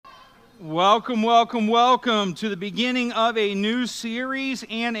Welcome, welcome, welcome to the beginning of a new series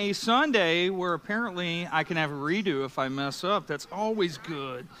and a Sunday where apparently I can have a redo if I mess up. That's always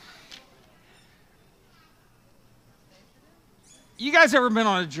good. You guys ever been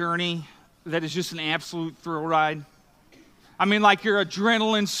on a journey that is just an absolute thrill ride? I mean, like your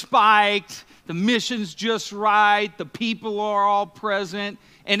adrenaline spiked, the mission's just right, the people are all present,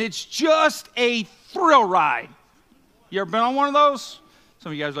 and it's just a thrill ride. You ever been on one of those?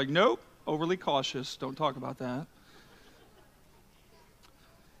 Some of you guys are like, nope, overly cautious, don't talk about that.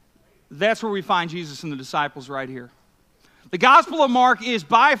 That's where we find Jesus and the disciples right here. The Gospel of Mark is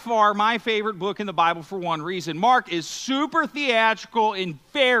by far my favorite book in the Bible for one reason. Mark is super theatrical and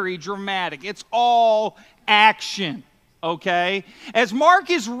very dramatic. It's all action. Okay? As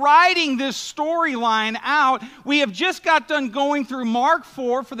Mark is writing this storyline out, we have just got done going through Mark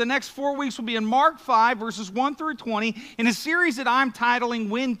 4. For the next 4 weeks, we'll be in Mark 5, verses 1 through 20, in a series that I'm titling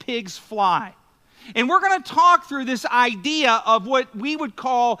When Pigs Fly. And we're going to talk through this idea of what we would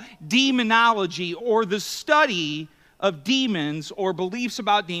call demonology, or the study of demons, or beliefs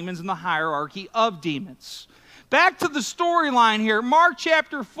about demons in the hierarchy of demons. Back to the storyline here, Mark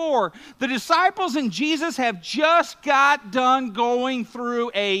chapter 4. The disciples and Jesus have just got done going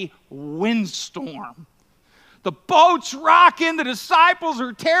through a windstorm. The boat's rocking, the disciples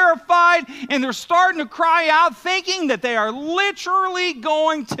are terrified, and they're starting to cry out, thinking that they are literally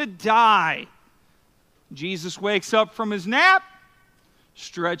going to die. Jesus wakes up from his nap,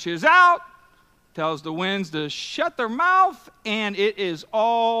 stretches out, tells the winds to shut their mouth, and it is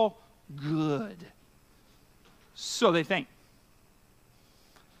all good. So they think.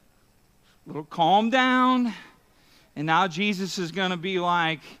 A little calm down. And now Jesus is going to be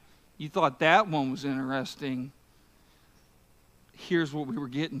like, you thought that one was interesting. Here's what we were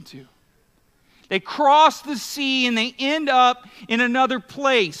getting to. They cross the sea and they end up in another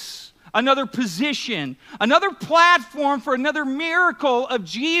place, another position, another platform for another miracle of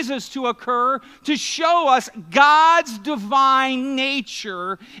Jesus to occur to show us God's divine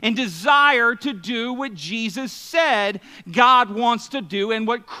nature and desire to do what Jesus said God wants to do and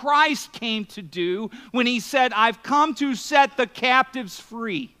what Christ came to do when he said, I've come to set the captives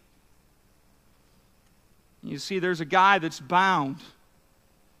free. You see, there's a guy that's bound,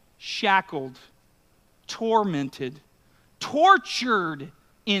 shackled, tormented, tortured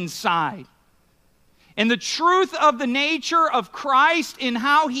inside. And the truth of the nature of Christ in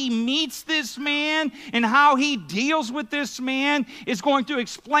how he meets this man and how he deals with this man is going to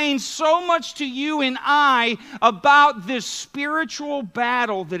explain so much to you and I about this spiritual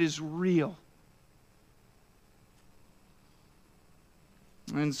battle that is real.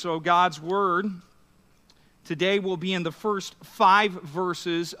 And so God's word today will be in the first 5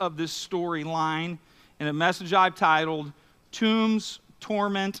 verses of this storyline in a message I've titled Tombs,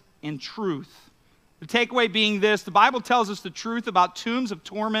 Torment, and Truth. The takeaway being this: the Bible tells us the truth about tombs of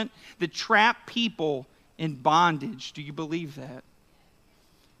torment that trap people in bondage. Do you believe that?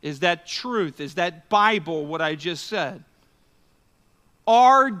 Is that truth? Is that Bible what I just said?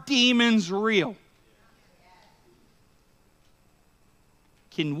 Are demons real?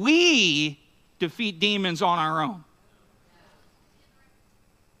 Can we defeat demons on our own?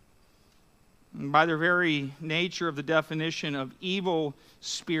 And by their very nature of the definition of evil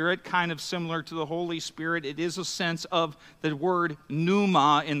spirit, kind of similar to the Holy Spirit, it is a sense of the word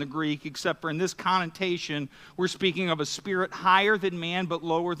pneuma in the Greek, except for in this connotation, we're speaking of a spirit higher than man but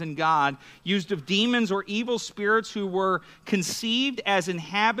lower than God, used of demons or evil spirits who were conceived as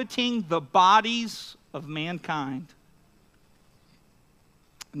inhabiting the bodies of mankind.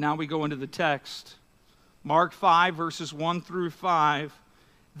 Now we go into the text. Mark 5, verses 1 through 5.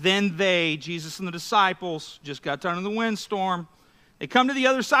 Then they, Jesus and the disciples, just got done in the windstorm. They come to the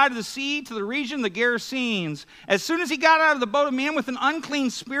other side of the sea, to the region of the Gerasenes. As soon as he got out of the boat, a man with an unclean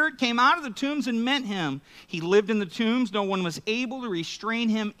spirit came out of the tombs and met him. He lived in the tombs. No one was able to restrain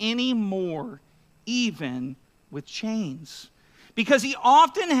him anymore, even with chains, because he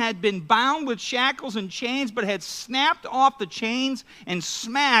often had been bound with shackles and chains, but had snapped off the chains and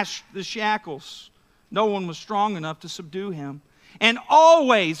smashed the shackles. No one was strong enough to subdue him. And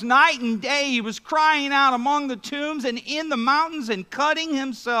always, night and day, he was crying out among the tombs and in the mountains and cutting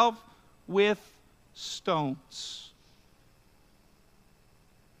himself with stones.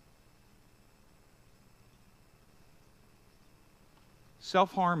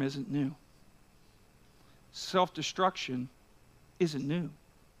 Self-harm isn't new. Self-destruction isn't new.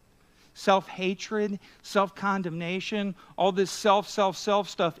 Self-hatred, self-condemnation, all this self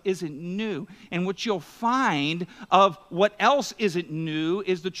stuff isn't new. And what you'll find of what else isn't new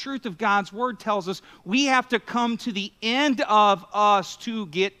is the truth of God's Word tells us we have to come to the end of us to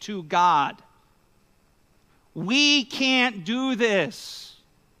get to God. We can't do this,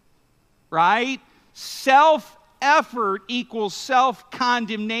 right? Self-effort equals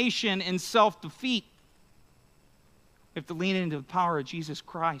self-condemnation and self-defeat. We have to lean into the power of Jesus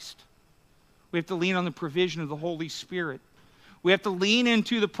Christ. We have to lean on the provision of the Holy Spirit. We have to lean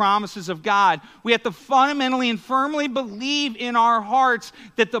into the promises of God. We have to fundamentally and firmly believe in our hearts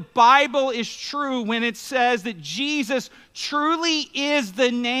that the Bible is true when it says that Jesus truly is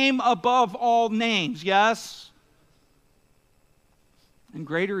the name above all names. Yes? And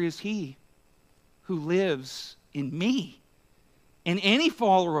greater is He who lives in me and any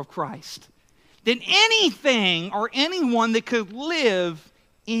follower of Christ than anything or anyone that could live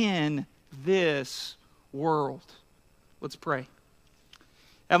in this world. Let's pray.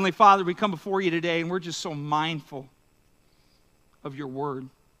 Heavenly Father, we come before you today and we're just so mindful of your word.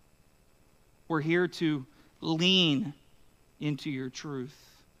 We're here to lean into your truth,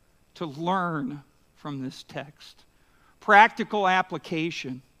 to learn from this text. Practical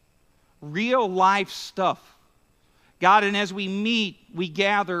application, real life stuff. God, and as we meet, we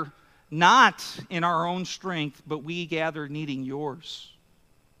gather not in our own strength, but we gather needing yours.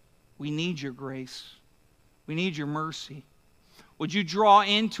 We need your grace. We need your mercy. Would you draw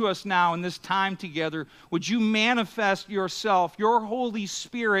into us now in this time together? Would you manifest yourself, your Holy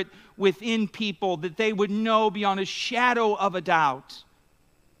Spirit within people that they would know beyond a shadow of a doubt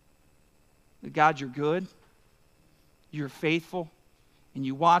that God, you're good, you're faithful, and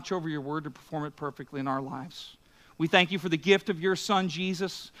you watch over your word to perform it perfectly in our lives. We thank you for the gift of your Son,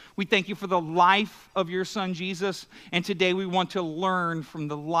 Jesus. We thank you for the life of your Son, Jesus. And today we want to learn from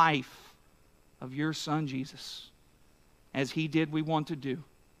the life of your Son, Jesus. As he did, we want to do.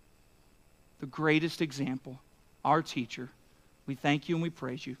 The greatest example, our teacher. We thank you and we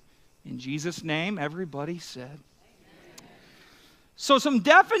praise you. In Jesus' name, everybody said. So some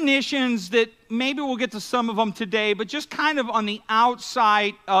definitions that maybe we'll get to some of them today, but just kind of on the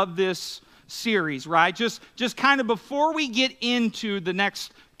outside of this series, right? Just kind of before we get into the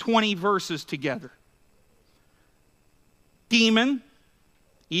next 20 verses together. Demon,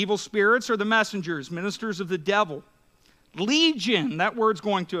 evil spirits are the messengers, ministers of the devil. Legion, that word's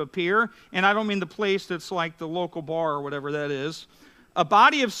going to appear, and I don't mean the place that's like the local bar or whatever that is. A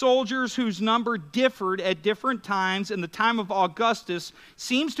body of soldiers whose number differed at different times in the time of Augustus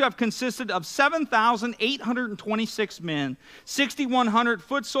seems to have consisted of 7,826 men, 6,100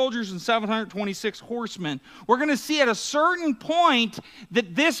 foot soldiers, and 726 horsemen. We're going to see at a certain point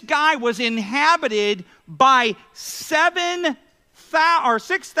that this guy was inhabited by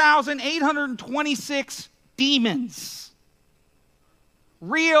 6,826 demons.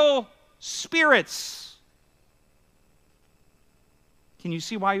 Real spirits. Can you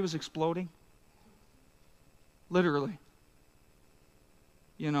see why he was exploding? Literally.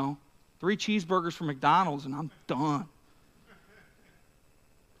 3 cheeseburgers from McDonald's and I'm done.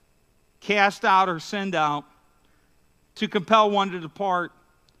 Cast out or send out to compel one to depart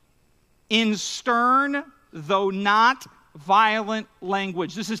in stern, though not violent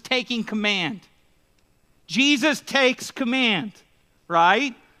language. This is taking command. Jesus takes command,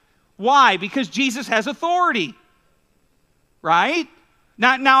 right? Why? Because Jesus has authority, right?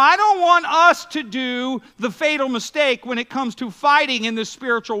 Now, I don't want us to do the fatal mistake when it comes to fighting in this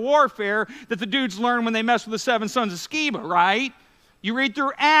spiritual warfare that the dudes learn when they mess with the 7 sons of Sceva, right? You read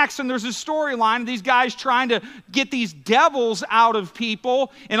through Acts and there's a storyline of these guys trying to get these devils out of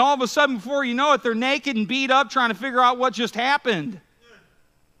people, and all of a sudden, before you know it, they're naked and beat up trying to figure out what just happened.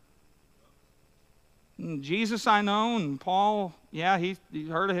 And Jesus, I know, and Paul, yeah, he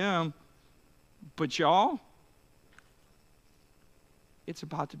heard of him. But y'all, it's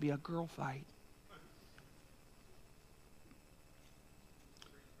about to be a girl fight.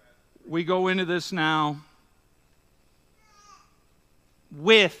 We go into this now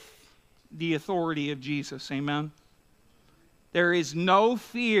with the authority of Jesus. Amen? There is no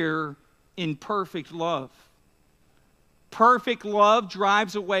fear in perfect love. Perfect love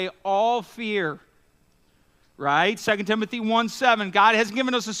drives away all fear. Right? 2 Timothy 1:7, God hasn't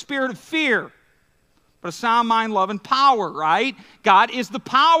given us a spirit of fear, but a sound mind, love, and power, right? God is the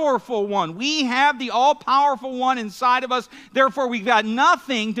powerful one. We have the all-powerful one inside of us. Therefore, we've got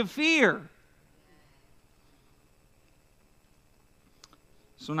nothing to fear.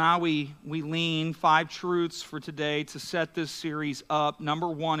 So now we lean 5 truths for today to set this series up. Number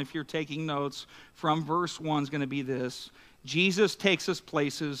 1, if you're taking notes, from verse 1 is going to be this. Jesus takes us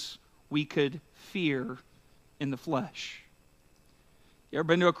places we could fear in the flesh. You ever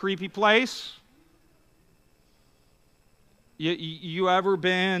been to a creepy place? You ever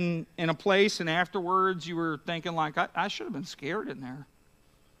been in a place and afterwards you were thinking like, I should have been scared in there?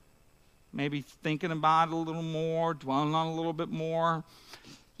 Maybe thinking about it a little more, dwelling on it a little bit more.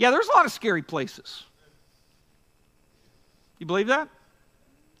 Yeah, there's a lot of scary places. You believe that?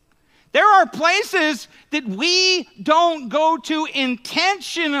 There are places that we don't go to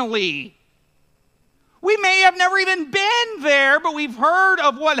intentionally. We may have never even been there, but we've heard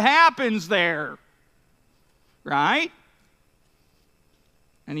of what happens there. Right?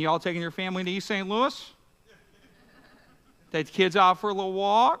 And you all taking your family to East St. Louis? Take the kids out for a little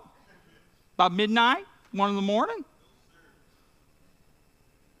walk? About midnight? 1 in the morning?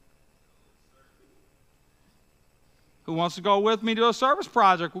 Who wants to go with me to a service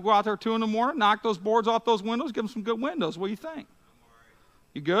project? We'll go out there 2 in the morning, knock those boards off those windows, give them some good windows. What do you think?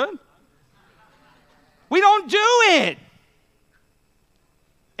 You good? We don't do it.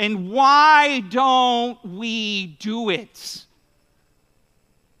 And why don't we do it?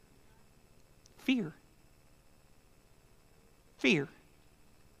 Fear. Fear.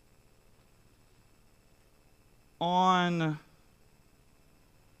 On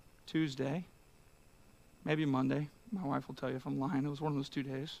Tuesday, maybe Monday, my wife will tell you if I'm lying, it was one of those 2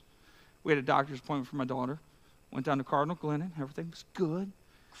 days. We had a doctor's appointment for my daughter. Went down to Cardinal Glennon. Everything was good.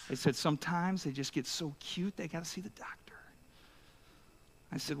 They said sometimes they just get so cute they got to see the doctor.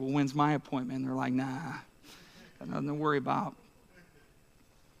 I said, well, when's my appointment? And they're like, nah, got nothing to worry about.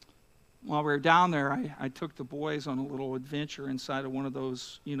 While we were down there, I took the boys on a little adventure inside of one of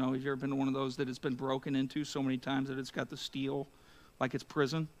those, have you ever been to one of those that it's been broken into so many times that it's got the steel like it's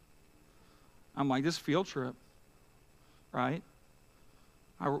prison? I'm like, this field trip, right?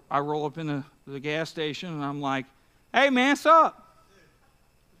 I roll up in the gas station and I'm like, hey man, what's up?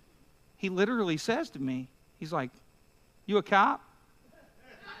 He literally says to me, he's like, you a cop?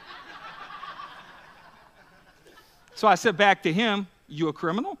 So I said back to him, you a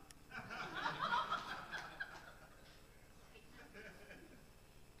criminal?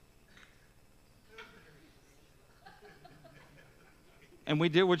 And we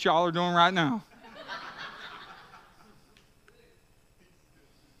did what y'all are doing right now.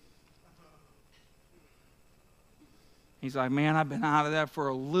 He's like, man, I've been out of that for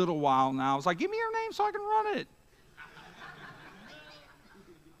a little while now. I was like, give me your name so I can run it.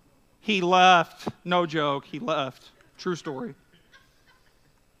 He left. No joke, he left. True story.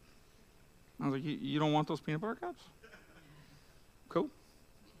 I was like, you don't want those peanut butter cups? Cool.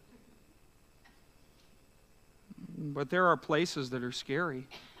 But there are places that are scary.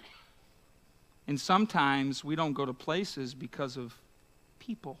 And sometimes we don't go to places because of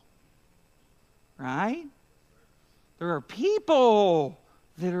people. Right? There are people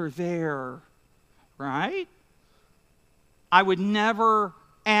that are there. Right? I would never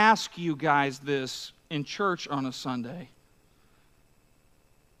ask you guys this in church on a Sunday.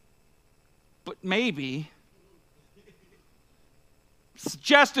 But maybe,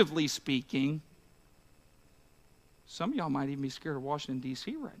 suggestively speaking, some of y'all might even be scared of Washington,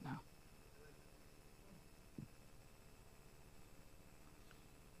 D.C. right now.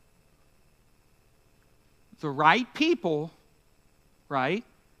 The right people, right,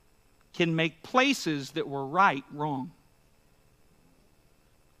 can make places that were right wrong.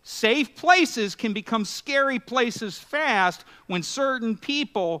 Safe places can become scary places fast when certain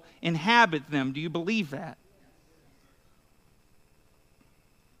people inhabit them. Do you believe that?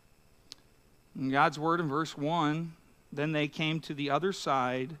 In God's word in verse 1, then they came to the other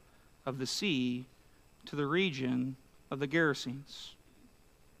side of the sea, to the region of the Gerasenes.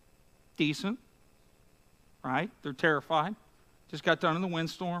 Decent, right? They're terrified. Just got done in the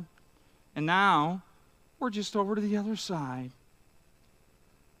windstorm. And now we're just over to the other side.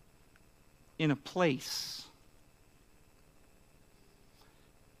 In a place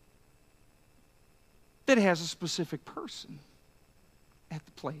that has a specific person at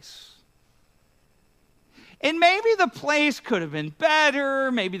the place. And maybe the place could have been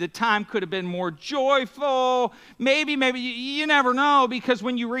better. Maybe the time could have been more joyful. Maybe, you never know, because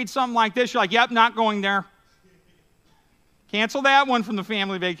when you read something like this, you're like, yep, not going there. Cancel that one from the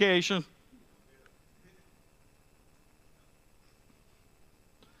family vacation.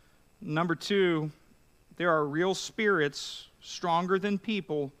 Number 2, there are real spirits stronger than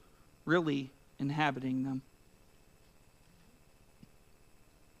people really inhabiting them.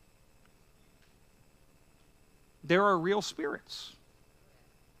 There are real spirits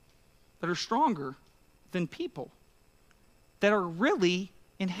that are stronger than people that are really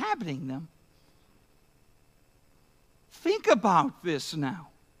inhabiting them. Think about this now.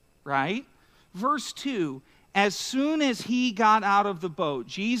 right? Verse 2, as soon as he got out of the boat,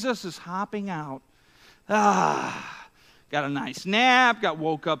 Jesus is hopping out. Got a nice nap, got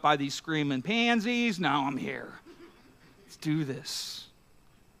woke up by these screaming pansies. Now I'm here. Let's do this.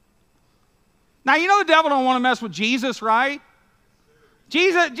 Now, you know the devil don't want to mess with Jesus, right?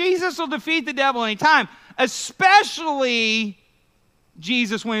 Jesus will defeat the devil anytime, especially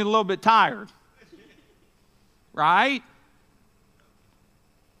Jesus when he's a little bit tired. Right?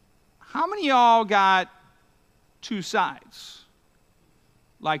 How many of y'all got two sides?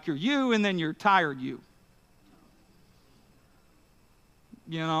 Like you're you and then you're tired you.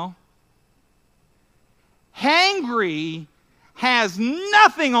 You know? Hangry has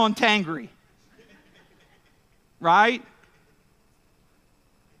nothing on Tangry. Right?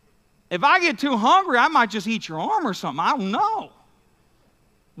 If I get too hungry, I might just eat your arm or something. I don't know.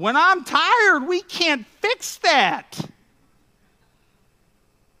 When I'm tired, we can't fix that.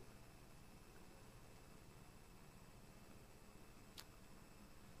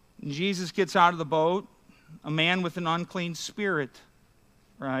 Jesus gets out of the boat, a man with an unclean spirit,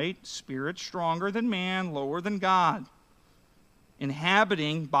 right? Spirit stronger than man, lower than God,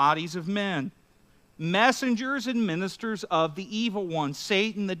 inhabiting bodies of men, messengers and ministers of the evil one,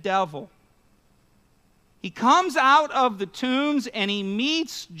 Satan the devil. He comes out of the tombs and he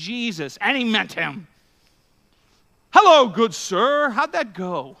meets Jesus, and he met him. Hello, good sir. How'd that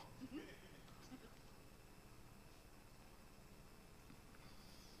go?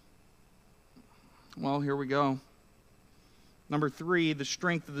 Well, here we go. Number 3, the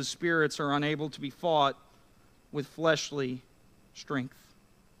strength of the spirits are unable to be fought with fleshly strength.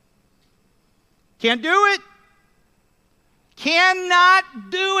 Can't do it. Cannot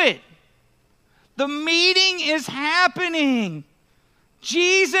do it. The meeting is happening.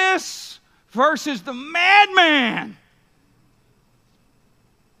 Jesus versus the madman.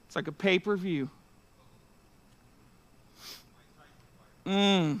 It's like a pay-per-view.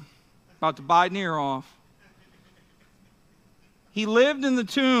 About to bite an ear off. He lived in the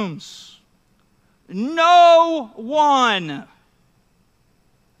tombs. No one.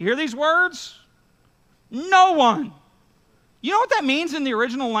 You hear these words? No one. You know what that means in the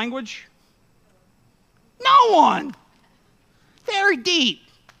original language? No one. Very deep.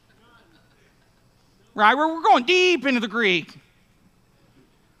 Right? We're going deep into the Greek.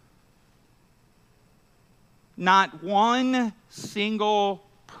 Not one single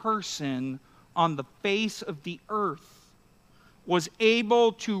person on the face of the earth was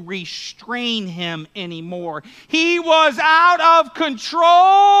able to restrain him anymore. He was out of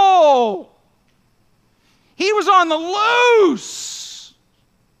control. He was on the loose.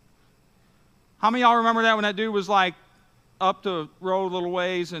 How many of y'all remember that when that dude was like up the road a little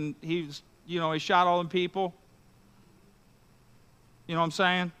ways and he shot all them people? You know what I'm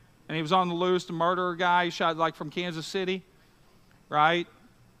saying? And he was on the loose to murder a guy. He shot like from Kansas City, right?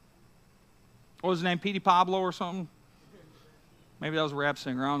 What was his name? Petey Pablo or something? Maybe that was a rap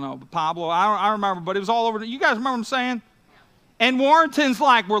singer. I don't know. But Pablo, I remember. But it was all over. You guys remember what I'm saying? And Warrenton's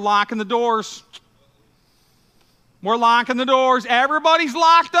like, we're locking the doors. We're locking the doors. Everybody's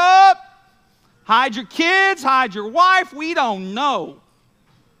locked up. Hide your kids. Hide your wife. We don't know.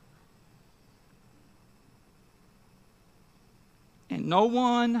 And no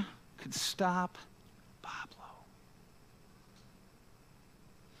one could stop Pablo.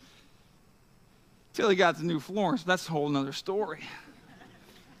 Till he got to New Florence. That's a whole other story.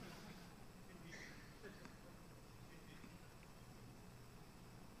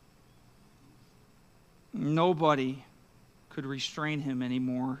 Nobody could restrain him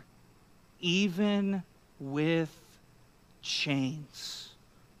anymore, even with chains.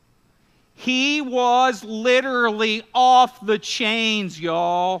 He was literally off the chains,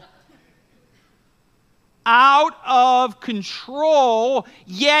 y'all. Out of control,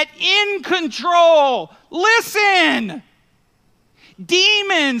 yet in control. Listen!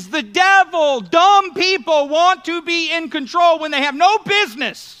 Demons, the devil, dumb people want to be in control when they have no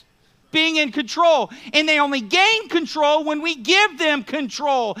business being in control. And they only gain control when we give them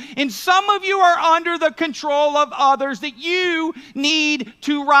control. And some of you are under the control of others that you need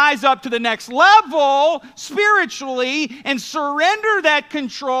to rise up to the next level spiritually and surrender that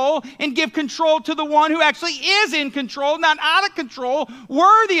control and give control to the one who actually is in control, not out of control,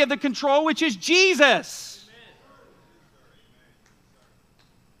 worthy of the control, which is Jesus.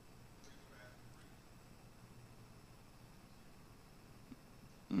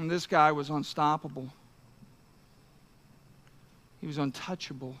 And this guy was unstoppable. He was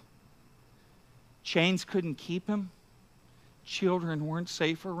untouchable. Chains couldn't keep him. Children weren't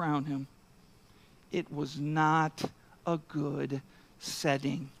safe around him. It was not a good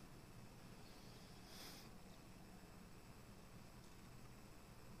setting.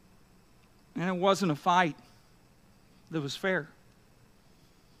 And it wasn't a fight that was fair.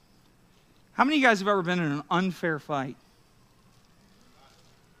 How many of you guys have ever been in an unfair fight?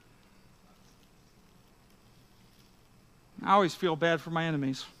 I always feel bad for my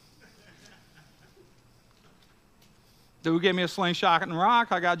enemies. Who gave me a slingshot and rock?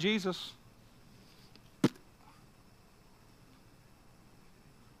 I got Jesus.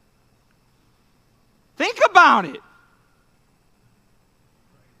 Think about it.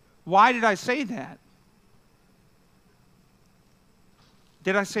 Why did I say that?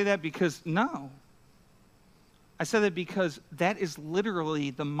 Did I say that because, no. I said that because that is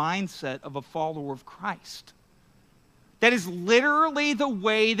literally the mindset of a follower of Christ. That is literally the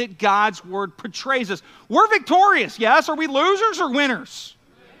way that God's Word portrays us. We're victorious, yes? Are we losers or winners?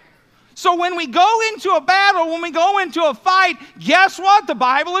 So when we go into a battle, when we go into a fight, guess what? The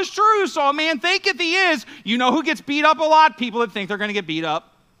Bible is true. So a man thinketh he is. You know who gets beat up a lot? People that think they're going to get beat up.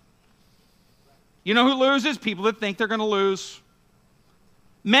 You know who loses? People that think they're going to lose.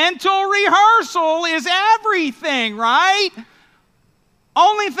 Mental rehearsal is everything, right?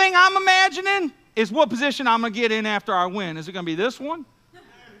 Only thing I'm imagining is what position I'm going to get in after I win. Is it going to be this one?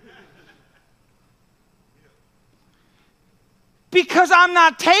 Because I'm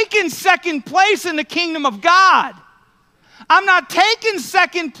not taking second place in the kingdom of God. I'm not taking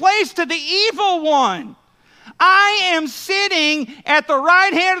second place to the evil one. I am sitting at the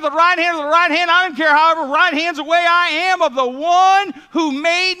right hand of the right hand of the right hand. I don't care however right hand's away I am of the one who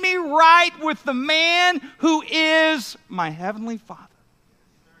made me right with the man who is my heavenly Father.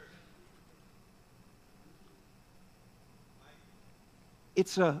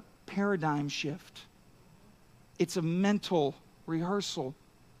 It's a paradigm shift. It's a mental rehearsal.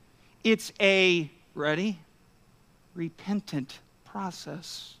 It's a, ready? Repentant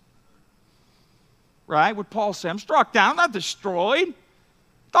process. Right? What Paul said, I'm struck down, I'm not destroyed.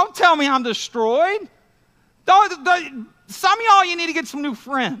 Don't tell me I'm destroyed. Some of y'all, you need to get some new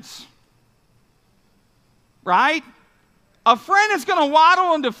friends. Right? A friend that's going to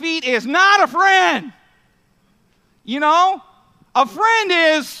waddle in defeat is not a friend. You know? A friend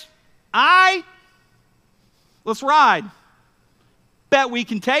is, let's ride. Bet we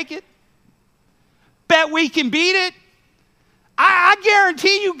can take it. Bet we can beat it. I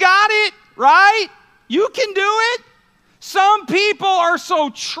guarantee you got it, right? You can do it. Some people are so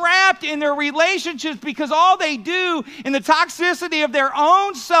trapped in their relationships because all they do in the toxicity of their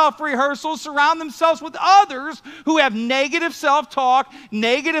own self-rehearsal surround themselves with others who have negative self-talk,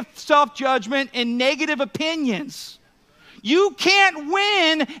 negative self-judgment, and negative opinions. You can't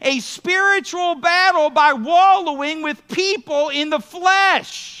win a spiritual battle by wallowing with people in the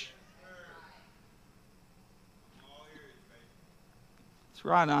flesh. That's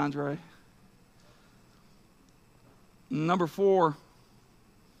right, Andre. Number 4,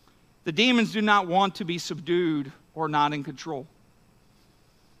 the demons do not want to be subdued or not in control.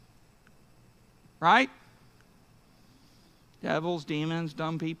 Right? Devils, demons,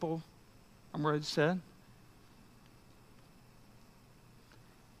 dumb people. Remember what it said?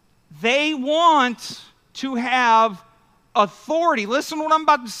 They want to have authority. Listen to what I'm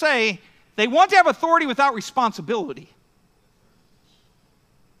about to say. They want to have authority without responsibility.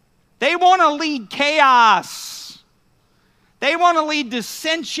 They want to lead chaos. They want to lead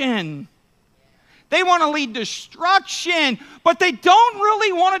dissension. They want to lead destruction. But they don't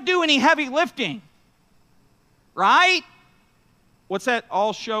really want to do any heavy lifting. Right? What's that?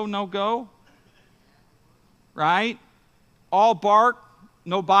 All show, no go? Right? All bark,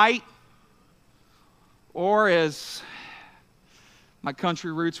 no bite. Or as my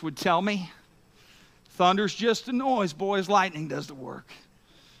country roots would tell me, thunder's just a noise, boys, lightning does the work.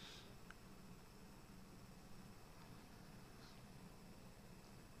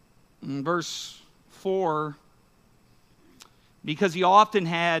 In verse 4, because he often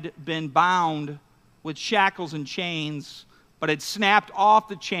had been bound with shackles and chains, but had snapped off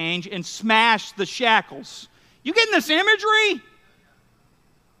the chain and smashed the shackles. You getting this imagery?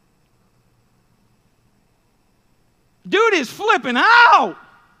 Dude is flipping out.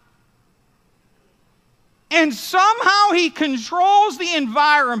 And somehow he controls the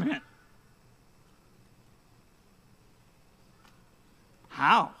environment.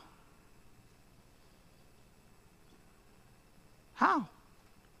 How? How?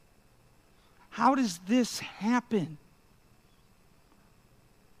 How does this happen?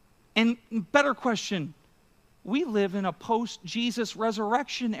 And better question, we live in a post-Jesus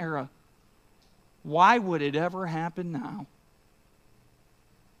resurrection era. Why would it ever happen now?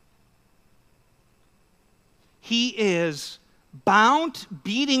 He is bound,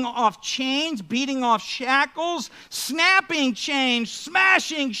 beating off chains, beating off shackles, snapping chains,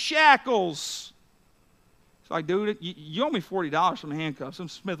 smashing shackles. It's like, dude, you owe me $40 for my handcuffs. I'm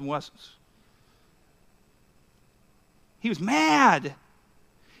Smith & Wesson's. He was mad.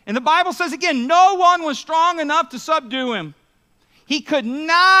 And the Bible says again, no one was strong enough to subdue him. He could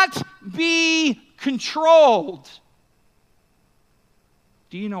not be controlled.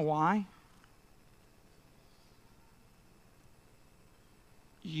 Do you know why?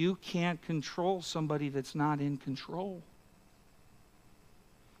 You can't control somebody that's not in control.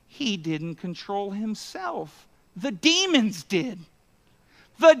 He didn't control himself. The demons did.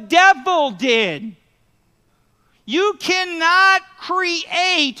 The devil did. You cannot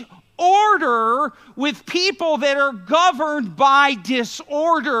create order with people that are governed by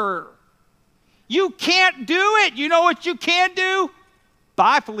disorder. You can't do it. You know what you can do?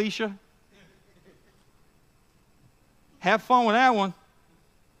 Bye, Felicia. Have fun with that one.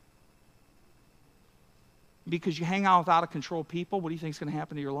 Because you hang out with out of control people, what do you think is going to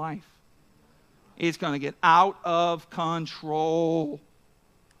happen to your life? It's going to get out of control.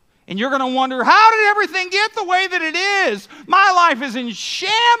 And you're going to wonder, how did everything get the way that it is? My life is in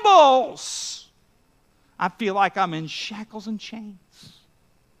shambles. I feel like I'm in shackles and chains.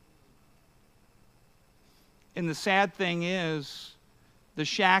 And the sad thing is, the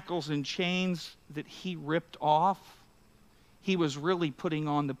shackles and chains that he ripped off, he was really putting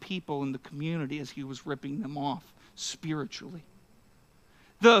on the people in the community as he was ripping them off spiritually.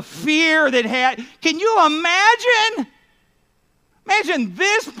 The fear that had, can you imagine? Imagine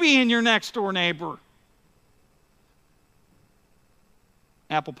this being your next door neighbor.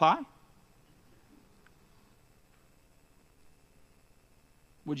 Apple pie?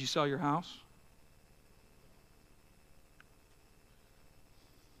 Would you sell your house?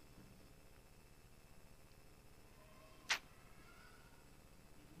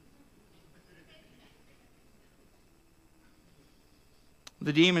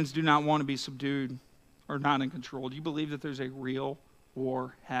 The demons do not want to be subdued or not in control. Do you believe that there's a real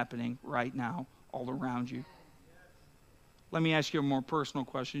war happening right now all around you? Let me ask you a more personal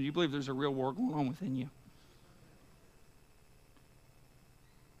question. Do you believe there's a real war going on within you?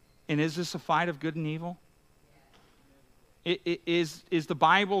 And is this a fight of good and evil? Is the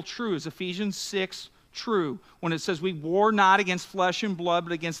Bible true? Is Ephesians 6 true when it says we war not against flesh and blood,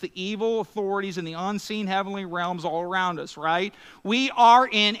 but against the evil authorities in the unseen heavenly realms all around us, right? We are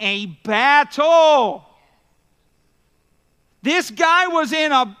in a battle. This guy was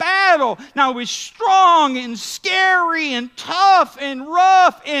in a battle. Now, it was strong and scary and tough and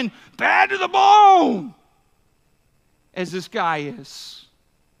rough and bad to the bone, as this guy is.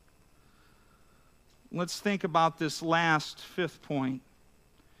 Let's think about this last fifth point.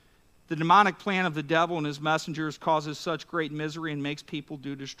 The demonic plan of the devil and his messengers causes such great misery and makes people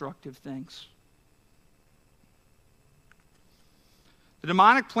do destructive things. The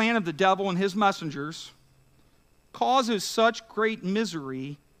demonic plan of the devil and his messengers causes such great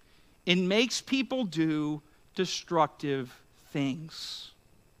misery and makes people do destructive things.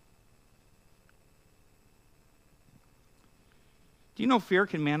 Do you know fear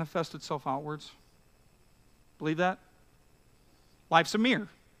can manifest itself outwards? Believe that? Life's a mirror.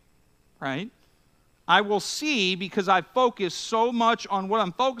 Right? I will see because I focus so much on what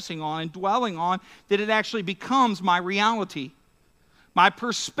I'm focusing on and dwelling on that it actually becomes my reality. My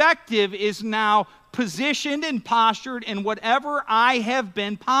perspective is now positioned and postured in whatever I have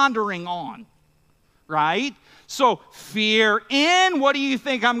been pondering on. Right? So fear in, what do you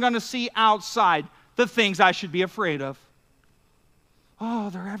think I'm going to see outside? The things I should be afraid of. Oh,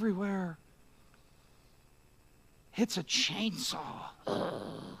 they're everywhere. It's a chainsaw. Ugh.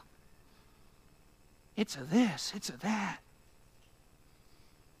 It's a this, it's a that.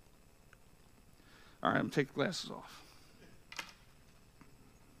 All right, I'm going to take the glasses off.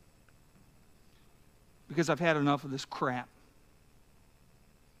 Because I've had enough of this crap.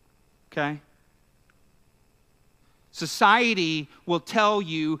 Okay? Society will tell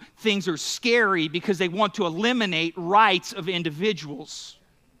you things are scary because they want to eliminate rights of individuals.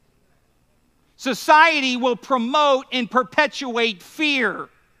 Society will promote and perpetuate fear.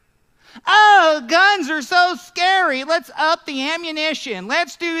 Oh, guns are so scary. Let's up the ammunition.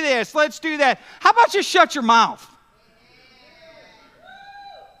 Let's do this. Let's do that. How about you shut your mouth?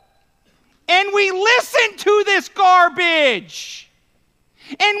 And we listen to this garbage.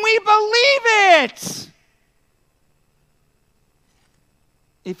 And we believe it.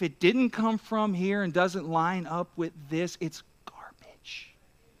 If it didn't come from here and doesn't line up with this, it's garbage.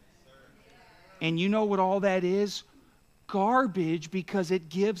 And you know what all that is? Garbage, because it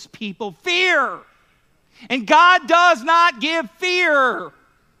gives people fear. And God does not give fear.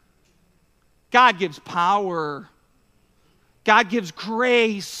 God gives power. God gives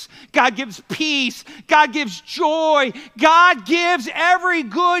grace. God gives peace. God gives joy. God gives every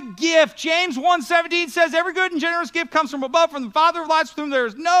good gift. James 1:17 says, every good and generous gift comes from above, from the Father of lights, with whom there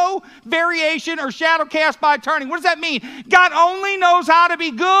is no variation or shadow cast by turning. What does that mean? God only knows how to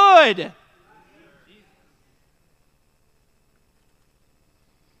be good.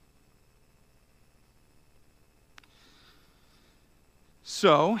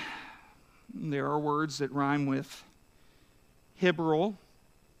 So, there are words that rhyme with Hibril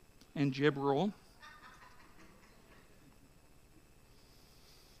and Jibril.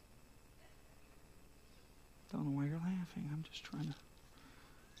 Don't know why you're laughing. I'm just trying to.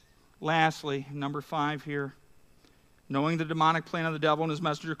 Lastly, number 5 here. Knowing the demonic plan of the devil and his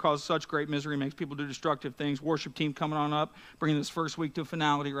messenger causes such great misery, makes people do destructive things. Worship team coming on up, bringing this first week to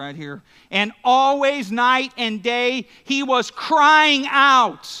finality right here. And always, night and day, he was crying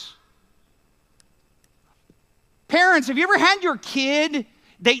out. Parents, have you ever had your kid,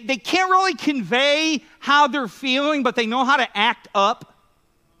 they can't really convey how they're feeling, but they know how to act up?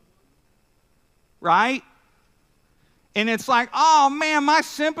 Right? And it's like, oh man, my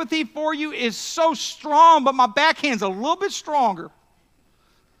sympathy for you is so strong, but my backhand's a little bit stronger.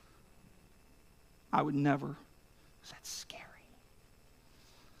 I would never. That's scary.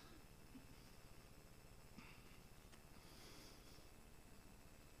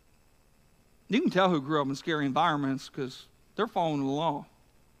 You can tell who grew up in scary environments because they're following the law.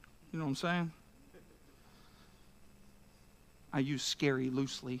 You know what I'm saying? I use scary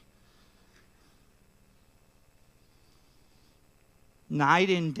loosely. Night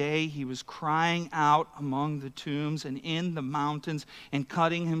and day he was crying out among the tombs and in the mountains and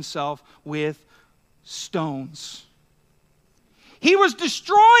cutting himself with stones. He was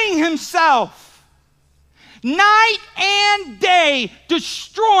destroying himself. Night and day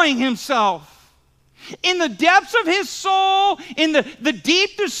destroying himself. In the depths of his soul, in the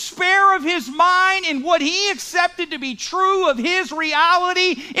deep despair of his mind, in what he accepted to be true of his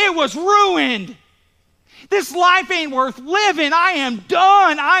reality, it was ruined. This life ain't worth living. I am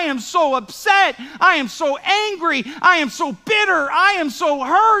done. I am so upset. I am so angry. I am so bitter. I am so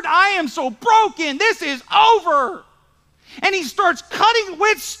hurt. I am so broken. This is over. And he starts cutting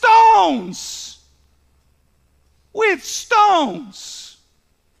with stones. With stones.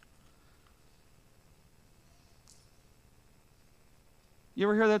 You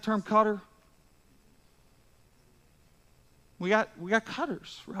ever hear that term, cutter? We got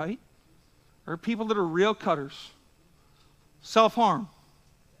cutters, right? There are people that are real cutters. Self-harm.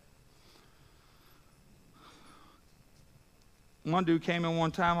 One dude came in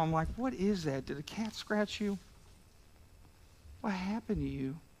one time. I'm like, what is that? Did a cat scratch you? What happened to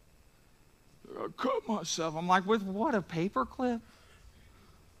you? I cut myself. I'm like, with what, a paper clip?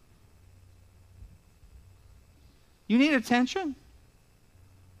 You need attention?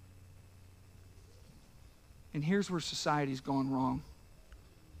 And here's where society's gone wrong.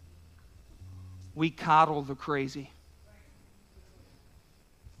 We coddle the crazy.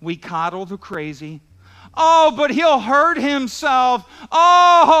 We coddle the crazy. Oh, but he'll hurt himself.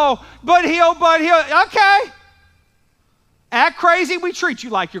 Oh, but he'll, okay. Act crazy, we treat you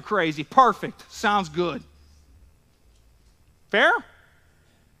like you're crazy. Perfect. Sounds good. Fair?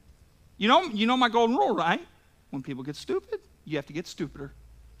 You know my golden rule, right? When people get stupid, you have to get stupider.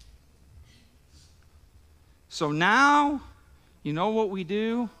 So now, you know what we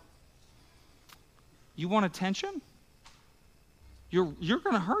do? You want attention? You're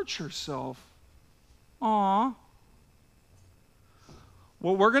going to hurt yourself. Aw.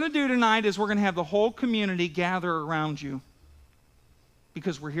 What we're going to do tonight is we're going to have the whole community gather around you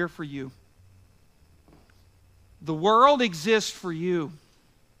because we're here for you. The world exists for you.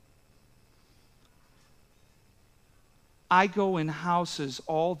 I go in houses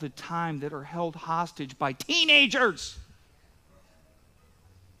all the time that are held hostage by teenagers.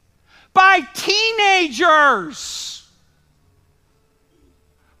 By teenagers.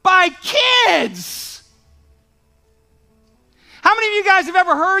 By kids. How many of you guys have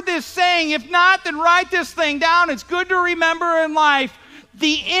ever heard this saying? If not, then write this thing down. It's good to remember in life.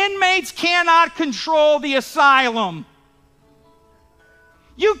 The inmates cannot control the asylum.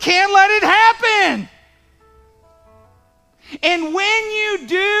 You can't let it happen. And when you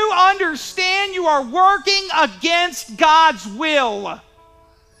do understand, you are working against God's will.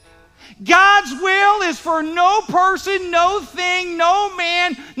 God's will is for no person, no thing, no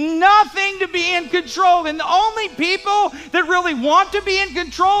man, nothing to be in control. And the only people that really want to be in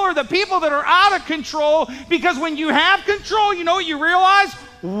control are the people that are out of control. Because when you have control, you know what you realize?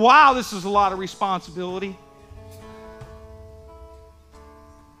 Wow, this is a lot of responsibility.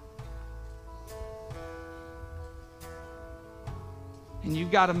 And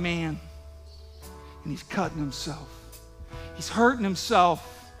you've got a man, and he's cutting himself. He's hurting himself.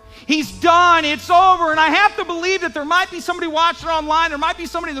 He's done. It's over. And I have to believe that there might be somebody watching online. There might be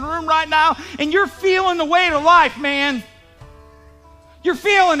somebody in the room right now, and you're feeling the weight of life, man. You're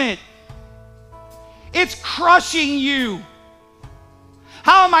feeling it. It's crushing you.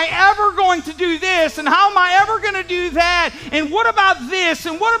 How am I ever going to do this? And how am I ever going to do that? And what about this?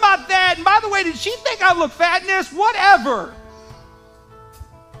 And what about that? And by the way, did she think I look fat in this? Whatever.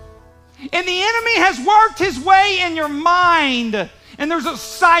 And the enemy has worked his way in your mind. And there's a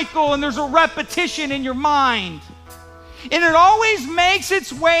cycle and there's a repetition in your mind. And it always makes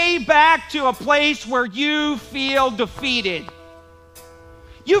its way back to a place where you feel defeated.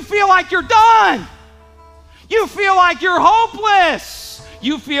 You feel like you're done. You feel like you're hopeless.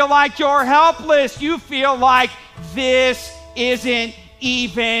 You feel like you're helpless. You feel like this isn't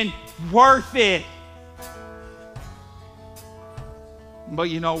even worth it. But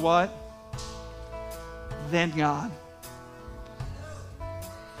you know what? Then God.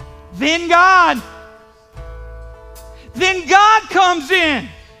 Then God comes in.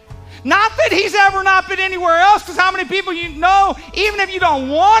 Not that he's ever not been anywhere else, because how many people you know, even if you don't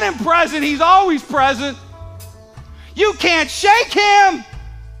want him present, he's always present. You can't shake him.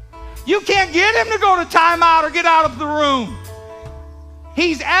 You can't get him to go to timeout or get out of the room.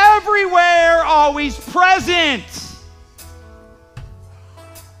 He's everywhere, always present.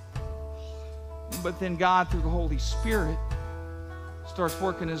 But then God, through the Holy Spirit, starts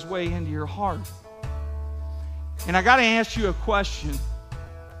working his way into your heart. And I got to ask you a question.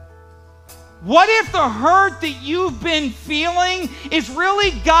 What if the hurt that you've been feeling is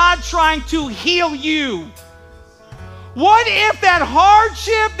really God trying to heal you? What if that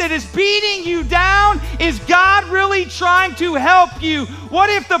hardship that is beating you down is God really trying to help you? What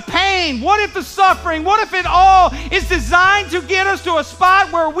if the pain, what if the suffering, what if it all is designed to get us to a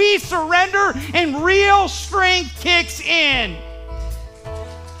spot where we surrender and real strength kicks in?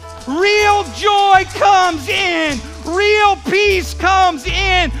 Real joy comes in. Real peace comes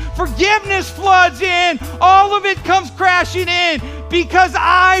in. Forgiveness floods in. All of it comes crashing in, because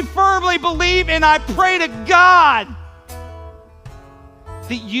I firmly believe, and I pray to God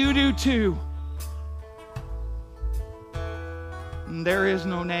that you do too. And there is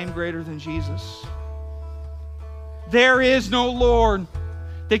no name greater than Jesus. There is no Lord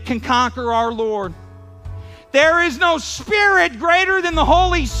that can conquer our Lord. There is no spirit greater than the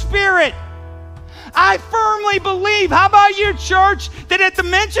Holy Spirit. I firmly believe, how about you, church, that at the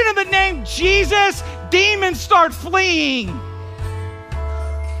mention of the name Jesus, demons start fleeing.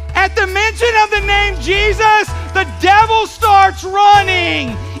 At the mention of the name Jesus, the devil starts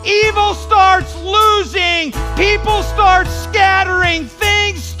running. Evil starts losing. People start scattering.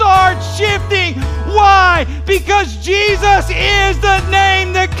 Things start shifting. Why? Because Jesus is the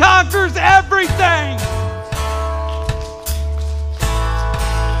name that conquers everything.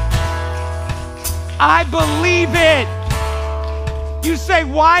 I believe it. You say,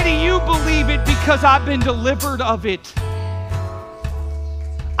 why do you believe it? Because I've been delivered of it.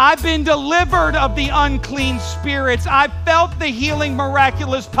 I've been delivered of the unclean spirits. I've felt the healing,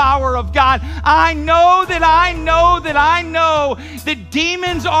 miraculous power of God. I know that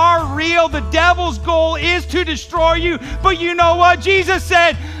demons are real. The devil's goal is to destroy you. But you know what? Jesus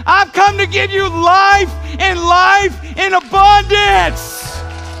said, I've come to give you life and life in abundance.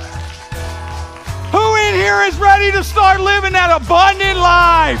 Who in here is ready to start living that abundant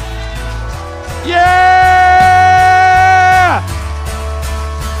life? Yeah!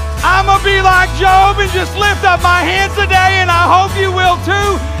 I'm going to be like Job and just lift up my hands today, and I hope you will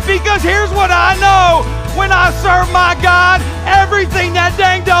too, because here's what I know. When I serve my God, everything that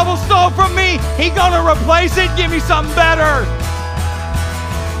dang devil stole from me, he's going to replace it, give me something better.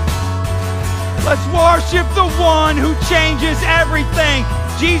 Let's worship the one who changes everything.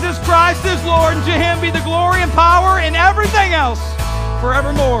 Jesus Christ is Lord, and to him be the glory and power and everything else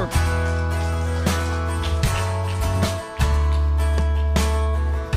forevermore.